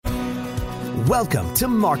Welcome to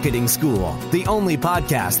Marketing School, the only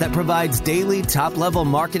podcast that provides daily top-level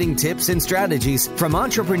marketing tips and strategies from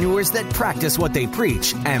entrepreneurs that practice what they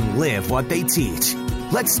preach and live what they teach.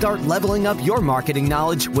 Let's start leveling up your marketing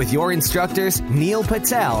knowledge with your instructors, Neil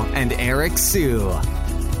Patel and Eric Siu.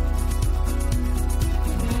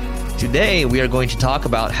 Today, we are going to talk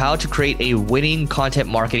about how to create a winning content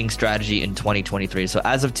marketing strategy in 2023. So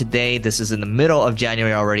as of today, this is in the middle of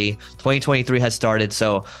January already. 2023 has started.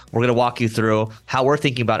 So we're going to walk you through how we're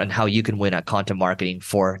thinking about and how you can win at content marketing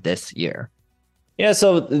for this year. Yeah,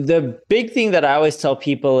 so the big thing that I always tell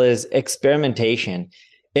people is experimentation.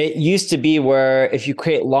 It used to be where if you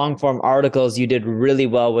create long form articles, you did really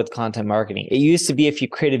well with content marketing. It used to be if you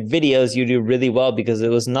created videos, you do really well because it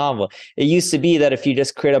was novel. It used to be that if you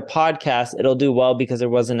just create a podcast, it'll do well because there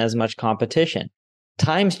wasn't as much competition.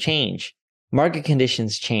 Times change. Market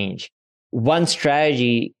conditions change. One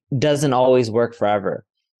strategy doesn't always work forever.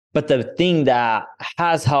 But the thing that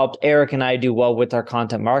has helped Eric and I do well with our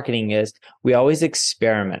content marketing is we always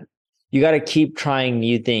experiment. You got to keep trying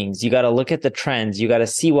new things. You got to look at the trends. You got to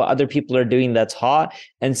see what other people are doing that's hot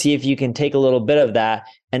and see if you can take a little bit of that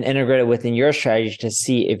and integrate it within your strategy to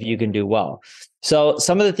see if you can do well. So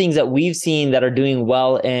some of the things that we've seen that are doing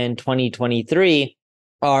well in 2023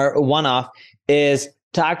 are one-off is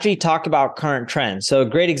to actually talk about current trends. So a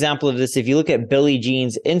great example of this, if you look at Billie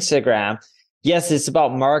Jean's Instagram, yes, it's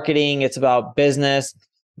about marketing, it's about business,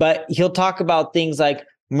 but he'll talk about things like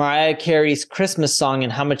Mariah Carey's Christmas song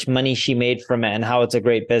and how much money she made from it and how it's a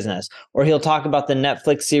great business. Or he'll talk about the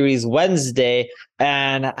Netflix series Wednesday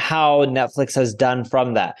and how Netflix has done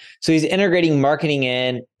from that. So he's integrating marketing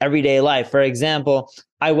in everyday life. For example,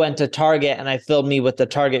 I went to Target and I filled me with the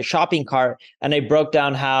Target shopping cart and I broke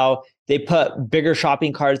down how they put bigger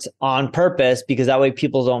shopping carts on purpose because that way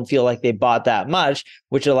people don't feel like they bought that much,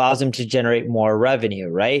 which allows them to generate more revenue,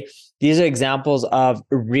 right? These are examples of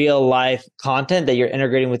real life content that you're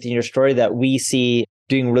integrating within your story that we see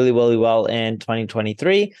doing really, really well in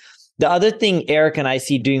 2023. The other thing Eric and I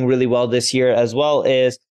see doing really well this year as well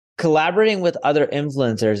is collaborating with other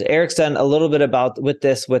influencers. Eric's done a little bit about with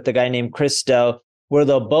this with the guy named Christo, where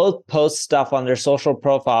they'll both post stuff on their social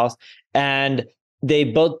profiles and they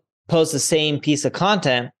both post the same piece of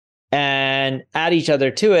content and add each other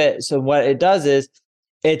to it. So what it does is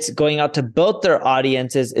it's going out to both their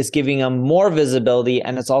audiences, it's giving them more visibility,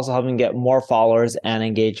 and it's also helping get more followers and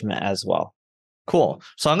engagement as well. Cool.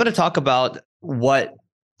 So I'm going to talk about what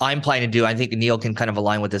I'm planning to do. I think Neil can kind of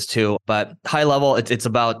align with this too, but high level, it's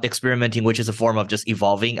about experimenting, which is a form of just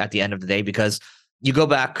evolving at the end of the day, because you go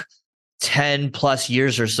back 10 plus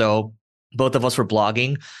years or so, both of us were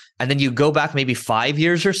blogging. And then you go back maybe 5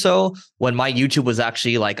 years or so when my YouTube was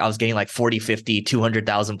actually like, I was getting like 40, 50,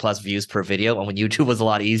 200,000 plus views per video. And when YouTube was a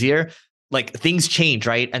lot easier, like things change,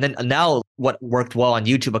 right? And then now what worked well on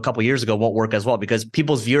YouTube a couple years ago won't work as well because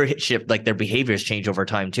people's viewership, like their behaviors change over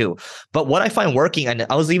time too. But what I find working, and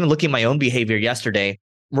I was even looking at my own behavior yesterday.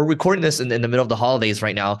 We're recording this in the middle of the holidays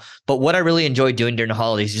right now. But what I really enjoy doing during the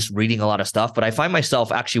holidays is just reading a lot of stuff. But I find myself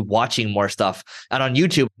actually watching more stuff. And on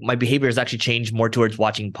YouTube, my behavior has actually changed more towards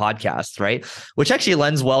watching podcasts, right? Which actually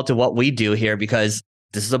lends well to what we do here because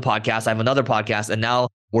this is a podcast. I have another podcast. And now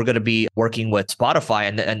we're going to be working with Spotify.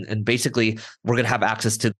 And basically, we're going to have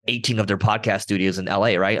access to 18 of their podcast studios in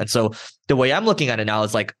LA, right? And so the way I'm looking at it now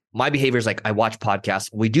is like, my behavior is like, I watch podcasts.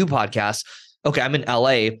 We do podcasts. Okay, I'm in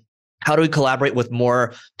LA. How do we collaborate with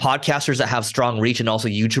more podcasters that have strong reach and also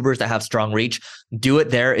YouTubers that have strong reach? Do it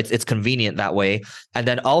there. It's convenient that way. And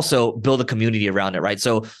then also build a community around it, right?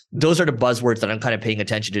 So those are the buzzwords that I'm kind of paying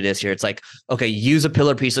attention to this year. It's like, okay, use a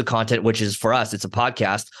pillar piece of content, which is for us, it's a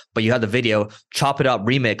podcast, but you have the video, chop it up,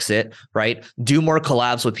 remix it, right? Do more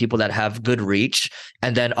collabs with people that have good reach,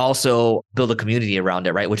 and then also build a community around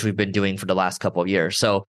it, right? Which we've been doing for the last couple of years.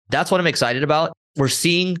 So that's what I'm excited about. We're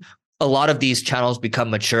seeing a lot of these channels become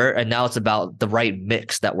mature, and now it's about the right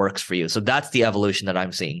mix that works for you. So that's the evolution that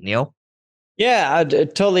I'm seeing. Neil? Yeah, I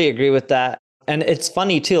totally agree with that. And it's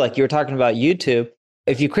funny too, like you were talking about YouTube.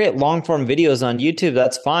 If you create long form videos on YouTube,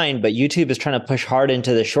 that's fine, but YouTube is trying to push hard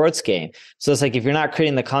into the shorts game. So it's like, if you're not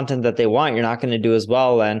creating the content that they want, you're not going to do as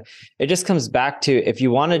well. And it just comes back to, if you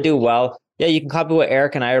want to do well, yeah, you can copy what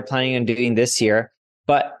Eric and I are planning on doing this year,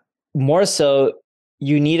 but more so,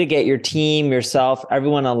 you need to get your team, yourself,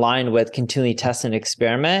 everyone aligned with continually test and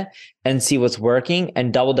experiment and see what's working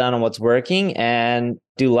and double down on what's working and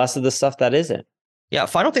do less of the stuff that isn't. Yeah,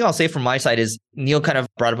 final thing I'll say from my side is Neil kind of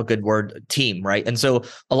brought up a good word, team, right? And so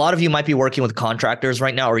a lot of you might be working with contractors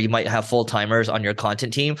right now, or you might have full-timers on your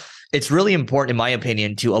content team. It's really important, in my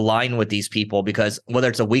opinion, to align with these people, because whether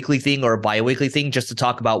it's a weekly thing or a bi-weekly thing, just to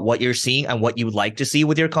talk about what you're seeing and what you would like to see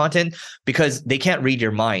with your content, because they can't read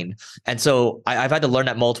your mind. And so I've had to learn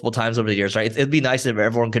that multiple times over the years, right? It'd be nice if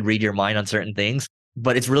everyone could read your mind on certain things.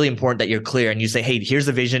 But it's really important that you're clear and you say, hey, here's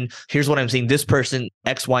the vision. Here's what I'm seeing this person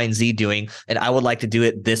X, Y, and Z doing. And I would like to do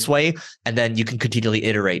it this way. And then you can continually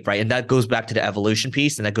iterate, right? And that goes back to the evolution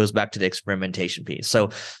piece, and that goes back to the experimentation piece. So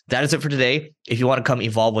that is it for today. If you want to come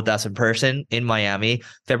evolve with us in person in Miami,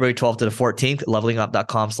 February 12th to the 14th,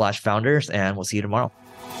 levelingup.com/founders, and we'll see you tomorrow.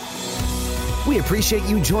 We appreciate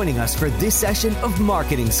you joining us for this session of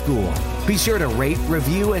Marketing School. Be sure to rate,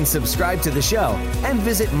 review, and subscribe to the show, and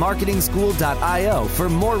visit marketingschool.io for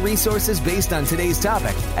more resources based on today's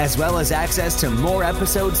topic, as well as access to more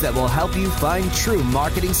episodes that will help you find true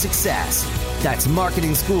marketing success. That's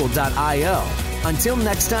marketingschool.io. Until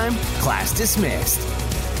next time, class dismissed.